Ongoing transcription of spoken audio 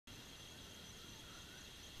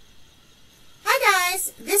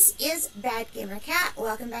guys, this is Bad Gamer Cat.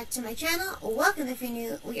 Welcome back to my channel. Welcome if you're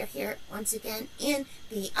new. We are here once again in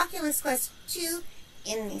the Oculus Quest 2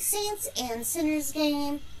 in the Saints and Sinners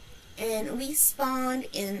game. And we spawned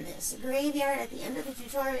in this graveyard at the end of the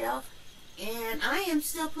tutorial. And I am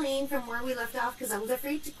still playing from where we left off because I was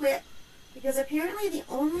afraid to quit. Because apparently the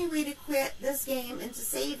only way to quit this game and to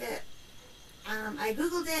save it, I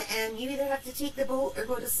googled it, and you either have to take the boat or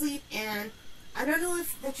go to sleep. And I don't know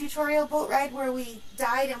if the tutorial boat ride where we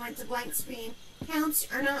died and went to blank screen counts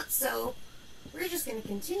or not, so we're just going to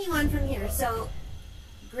continue on from here. So,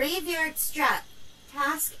 graveyard strat,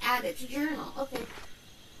 task added to journal. Okay.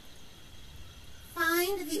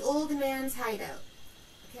 Find the old man's hideout.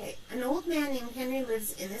 Okay, an old man named Henri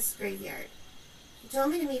lives in this graveyard. He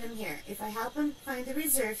told me to meet him here. If I help him find the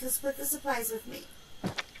reserve, he'll split the supplies with me.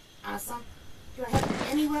 Awesome. Do I have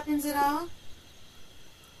any weapons at all?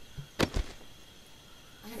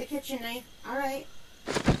 I have a kitchen knife. Alright.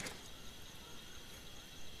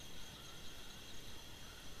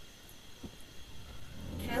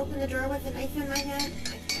 Can I open the door with a knife in my hand?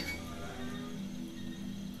 I can.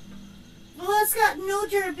 Well, it's got no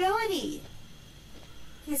durability.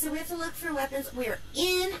 Okay, so we have to look for weapons. We're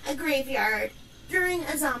in a graveyard during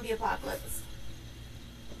a zombie apocalypse.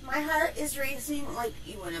 My heart is racing like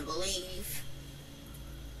you wouldn't believe.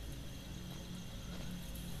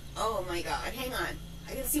 Oh my god, hang on.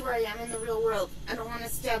 I can see where I am in the real world. I don't want to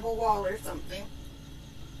stab a wall or something.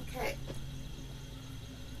 Okay.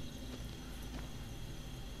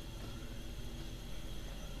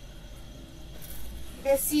 You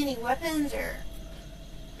guys see any weapons or...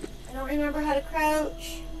 I don't remember how to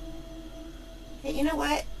crouch. Okay, you know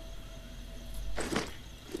what?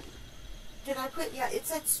 Did I put... Yeah, it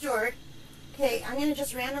said stored. Okay, I'm going to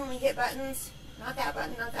just randomly hit buttons. Not that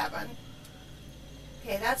button, not that button.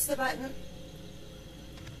 Okay, that's the button.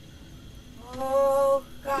 Oh,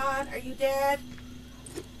 God, are you dead?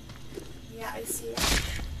 Yeah, I see it.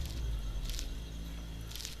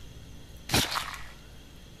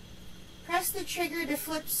 Press the trigger to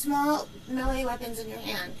flip small melee weapons in your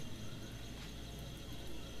hand.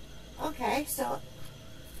 Okay, so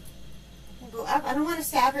I'll go up. I don't want to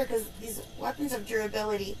stab her because these weapons have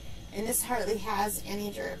durability, and this hardly has any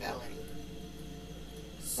durability.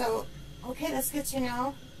 So, okay, that's good to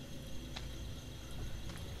know.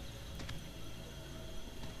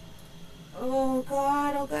 Oh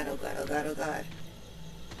god, oh god, oh god, oh god, oh god.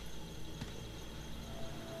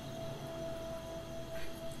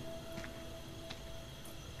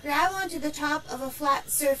 Grab onto the top of a flat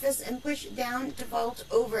surface and push down to vault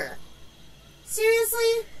over.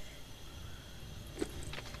 Seriously?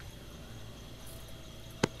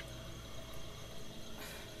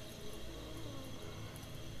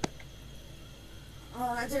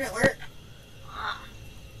 Oh, that didn't work.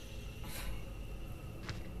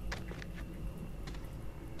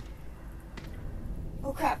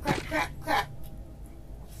 Oh crap, crap, crap, crap.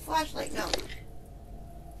 Flashlight, no.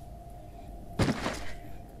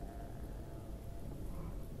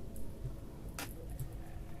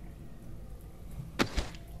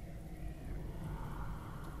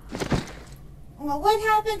 Well, what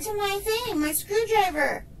happened to my thing? My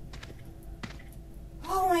screwdriver?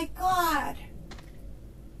 Oh my god.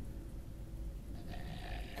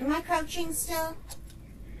 Am I crouching still?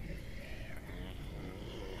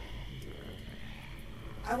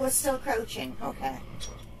 I was still crouching. Okay.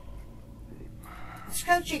 Let's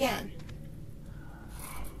crouch again.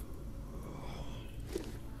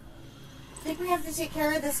 I think we have to take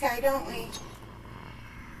care of this guy, don't we?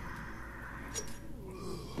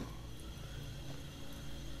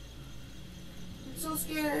 I'm so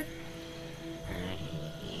scared.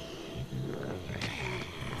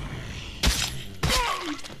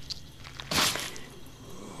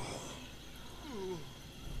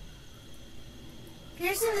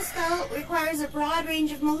 Piercing the skull requires a broad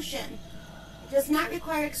range of motion. It does not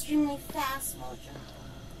require extremely fast motion.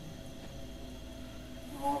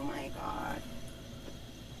 Oh my god.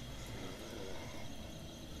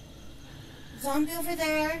 Zombie over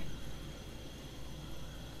there.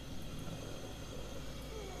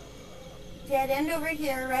 Dead end over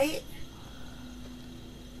here, right?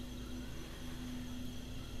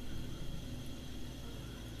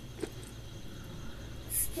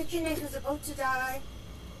 This kitchen knife is about to die.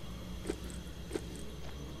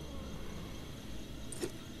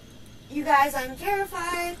 You guys, I'm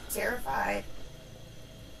terrified. Terrified.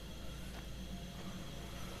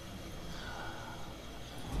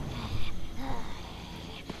 Oh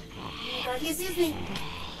my god, he sees me.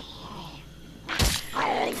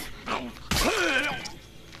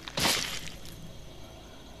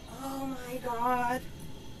 Oh my god.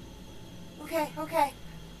 Okay, okay.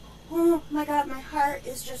 Oh my God, my heart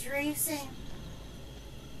is just racing.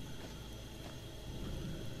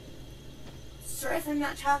 Sorry if I'm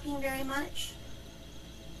not talking very much.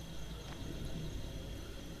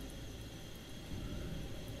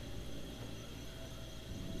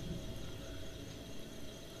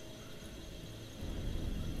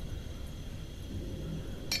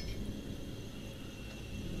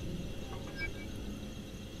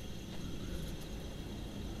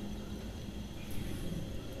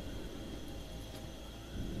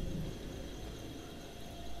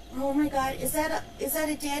 Oh my God, is that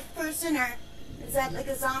a dead person, or is that like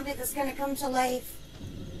a zombie that's gonna come to life?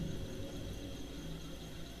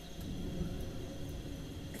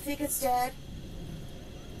 I think it's dead.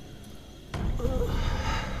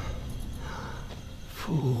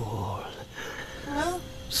 Fool. Hello?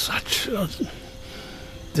 Such a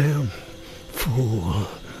damn fool.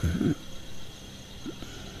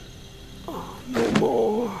 Oh, no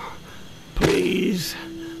more. Please.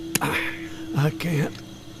 I can't.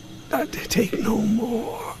 I take no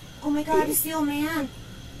more. Oh my God, it's the old man.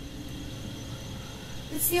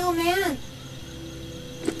 It's the old man.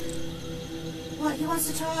 What? He wants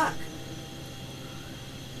to talk.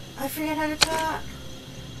 I forget how to talk.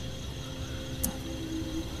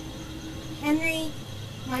 Henri,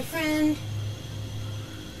 my friend.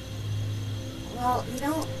 Well, you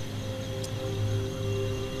don't.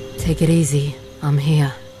 Take it easy. I'm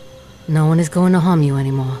here. No one is going to harm you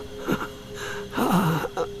anymore.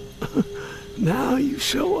 Now you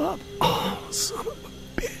show up. Oh, son of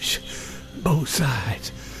a bitch. Both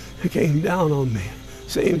sides. They came down on me.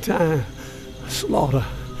 Same time. Slaughter.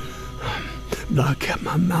 But I kept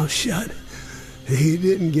my mouth shut. He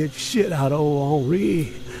didn't get shit out of old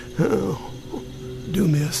Henri. Oh, do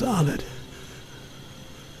me a solid.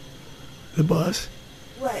 The bus.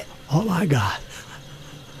 What? All I got.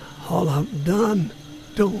 All I've done.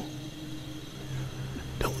 Don't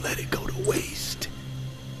let it go to waste.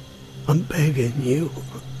 I'm begging you.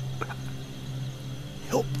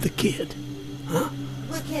 Help the kid. Huh?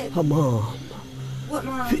 What kid? Her mom. What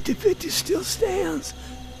mom? 50-50 still stands.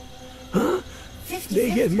 Huh? 50-50?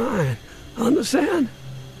 They get mine. Understand?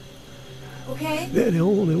 Okay. They're the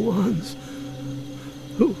only ones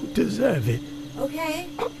who deserve it. Okay.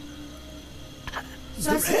 So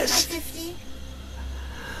The I split my rest. 50?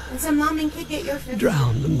 And some mom and kid get your 50?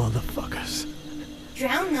 Drown the motherfuckers.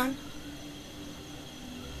 Drown them?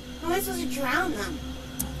 How am I supposed to drown them?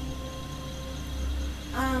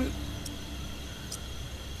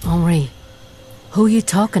 Henri, who are you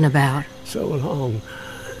talking about? So long,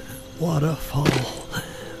 waterfall.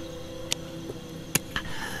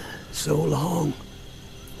 So long,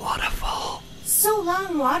 waterfall. So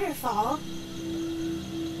long, waterfall.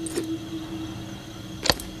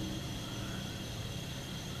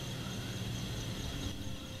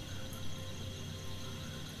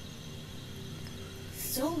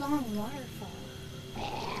 So long, waterfall.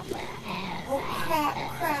 Oh,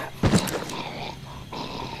 crap.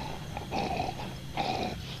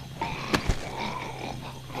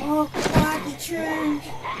 Oh, God, he turned.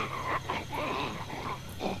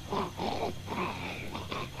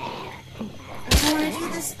 I don't want to do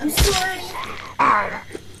this. I'm sorry.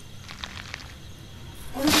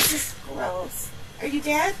 Oh, this is gross. Are you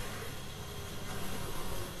dead?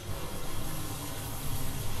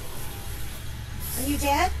 Are you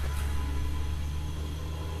dead?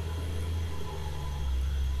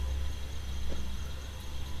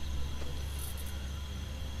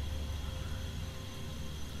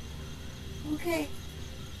 Okay.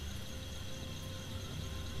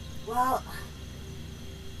 Well,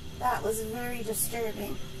 that was very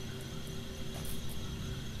disturbing.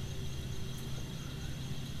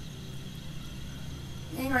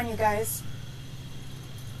 Hang on, you guys.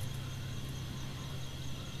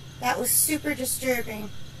 That was super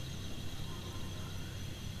disturbing.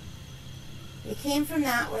 They came from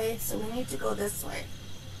that way, so we need to go this way.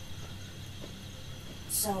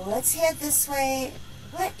 So let's head this way.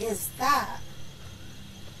 What is that?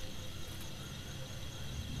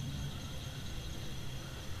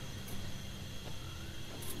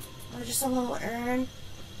 Oh, just a little urn.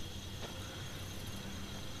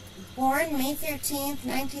 Born May 13th,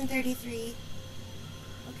 1933.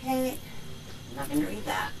 Okay, I'm not going to read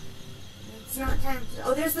that. It's not time to...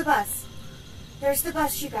 Oh, there's the bus. There's the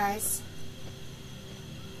bus, you guys.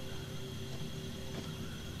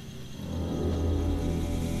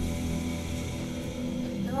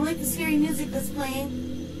 I don't like the scary music that's playing.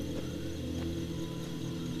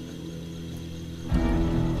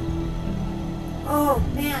 Oh,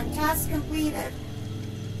 man, task completed.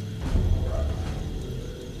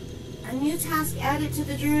 A new task added to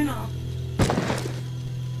the journal.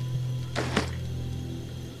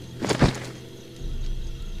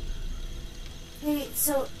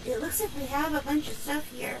 So it looks like we have a bunch of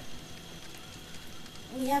stuff here.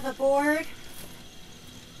 We have a board.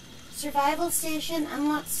 Survival station,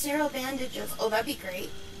 unlock sterile bandages. Oh, that'd be great.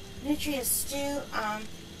 Nutrient stew.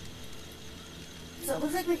 So it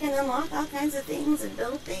looks like we can unlock all kinds of things and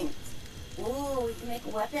build things. Ooh, we can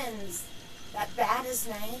make weapons. That bat is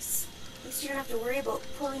nice. At least you don't have to worry about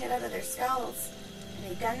pulling it out of their skulls.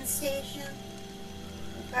 And a gun station.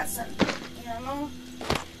 We've got some ammo.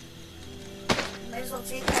 Might as well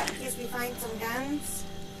take that in case we find some guns.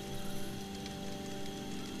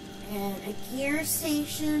 And a gear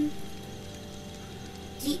station.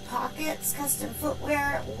 Deep pockets, custom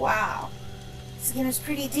footwear. Wow. This game is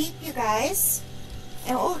pretty deep, you guys.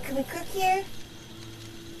 And oh, can we cook here?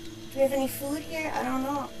 Do we have any food here? I don't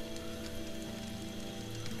know.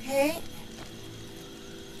 Okay.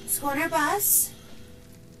 Let's go on our bus.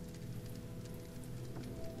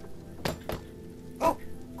 Oh,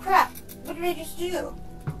 crap. What did I just do?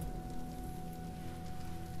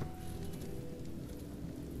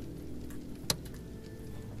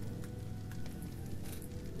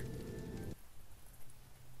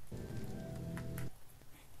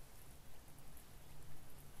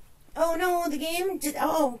 Oh no, the game did.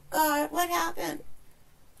 Oh God, what happened?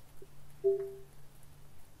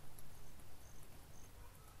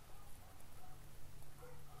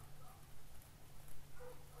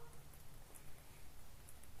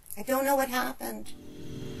 I don't know what happened.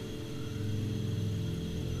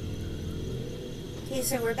 Okay,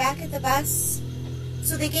 so we're back at the bus.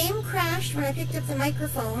 So the game crashed when I picked up the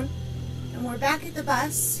microphone, and we're back at the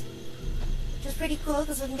bus, which is pretty cool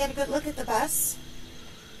because we can get a good look at the bus.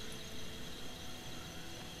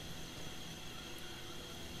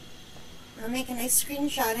 I'll make a nice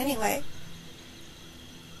screenshot anyway.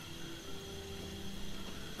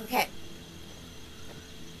 Okay.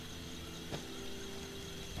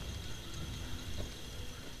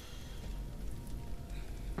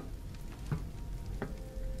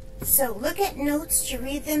 So look at notes to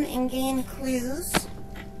read them and gain clues.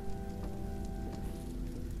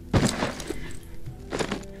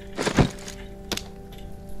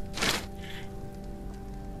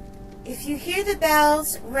 If you hear the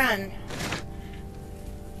bells, run.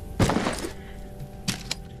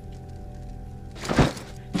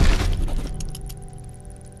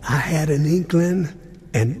 I had an inkling,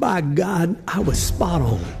 and by God, I was spot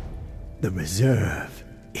on. The reserve.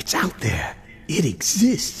 It's out there. It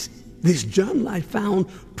exists. This journal I found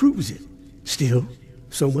proves it. Still,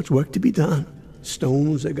 so much work to be done.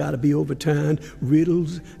 Stones that gotta be overturned,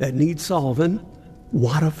 riddles that need solving.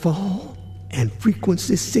 Waterfall and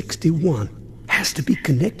frequency 61 has to be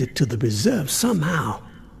connected to the reserve somehow.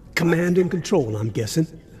 Command and control, I'm guessing.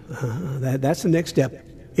 That's the next step.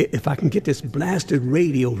 If I can get this blasted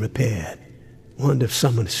radio repaired. Wonder if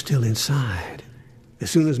someone's still inside. As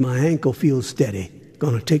soon as my ankle feels steady,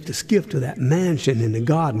 gonna take the skiff to that mansion in the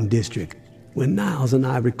Garden District where Niles and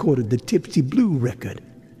I recorded the Tipsy Blue record,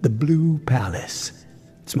 the Blue Palace.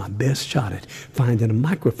 It's my best shot at finding a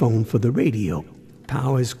microphone for the radio.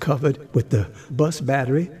 Power is covered with the bus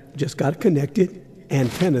battery, just got connected.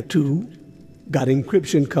 Antenna too, got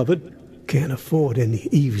encryption covered. Can't afford any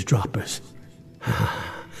eavesdroppers.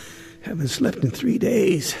 Haven't slept in 3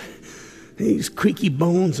 days. These creaky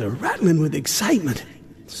bones are rattling with excitement.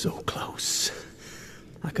 So close.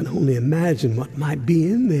 I can only imagine what might be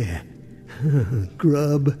in there.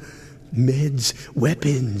 Grub, meds,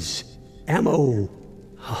 weapons, ammo.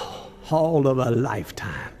 Oh, all of a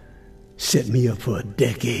lifetime. Set me up for a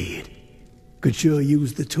decade. Could sure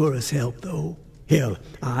use the tourist help, though. Hell,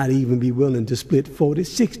 I'd even be willing to split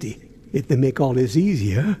 40-60 if they make all this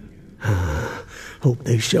easier. Hope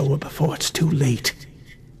they show up before it's too late.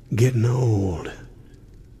 Getting old.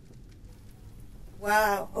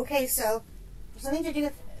 Wow. Okay, so something to do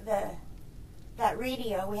with that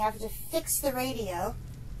radio. We have to fix the radio.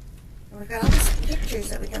 And we've got all these pictures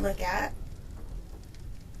that we can look at.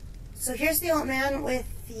 So here's the old man with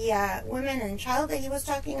the women and child that he was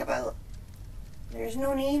talking about. There's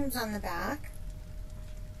no names on the back.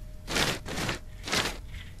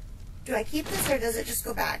 Do I keep this or does it just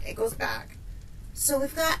go back? It goes back. So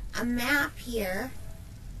we've got a map here.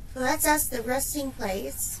 So that's us, the resting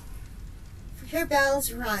place. If we hear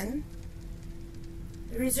bells, run.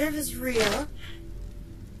 The reserve is real.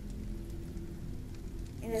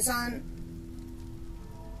 And is on...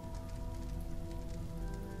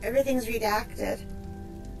 Everything's redacted.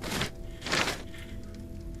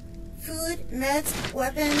 Food, meds,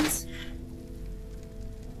 weapons.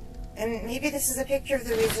 And maybe this is a picture of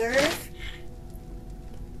the reserve.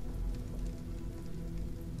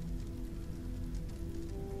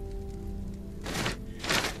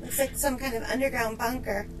 Looks like some kind of underground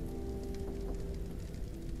bunker.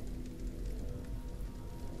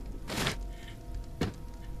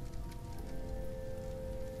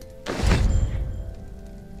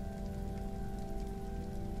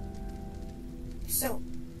 So,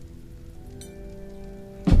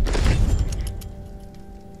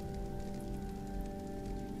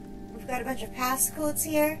 we've got a bunch of passcodes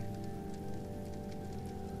here.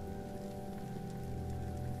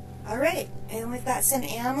 Alright, and we've got some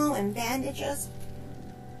ammo and bandages.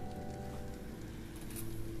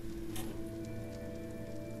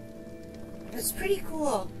 It's pretty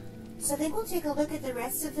cool. So I think we'll take a look at the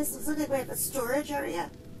rest of this. Looks like we have a storage area.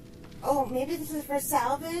 Oh, maybe this is for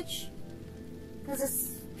salvage? Because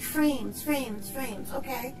it's frames.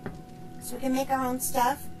 Okay. So we can make our own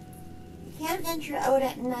stuff. You can't venture out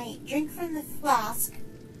at night. Drink from the flask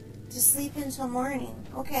to sleep until morning.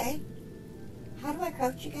 Okay. How do I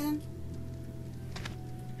crouch again?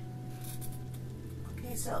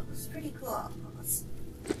 Okay, so it's pretty cool. It's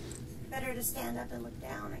better to stand up and look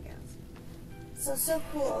down, I guess. So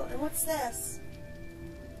cool. And what's this?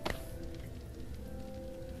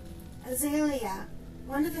 Azalea.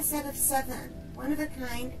 One of a set of 7. One of a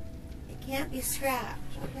kind. It can't be scrapped.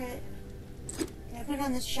 Okay. Can I put it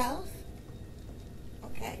on the shelf?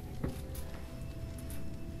 Okay.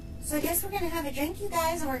 So I guess we're going to have a drink, you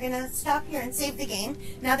guys, and we're going to stop here and save the game,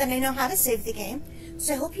 now that I know how to save the game.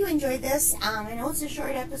 So I hope you enjoyed this. I know it's a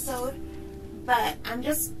short episode, but I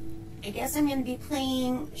guess I'm going to be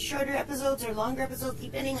playing shorter episodes or longer episodes,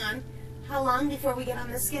 depending on how long before we get on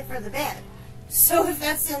the skiff or the bed. So if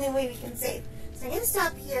that's the only way we can save. So I'm going to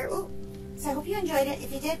stop here. Ooh. So I hope you enjoyed it.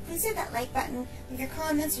 If you did, please hit that like button. Leave your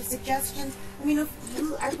comments or suggestions. Let me know if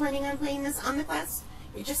you are planning on playing this on the quest.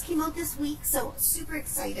 It just came out this week, so super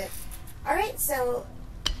excited. Alright, so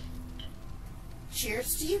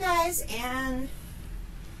cheers to you guys, and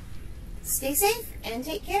stay safe and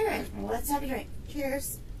take care, and let's have a drink.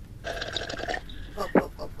 Cheers.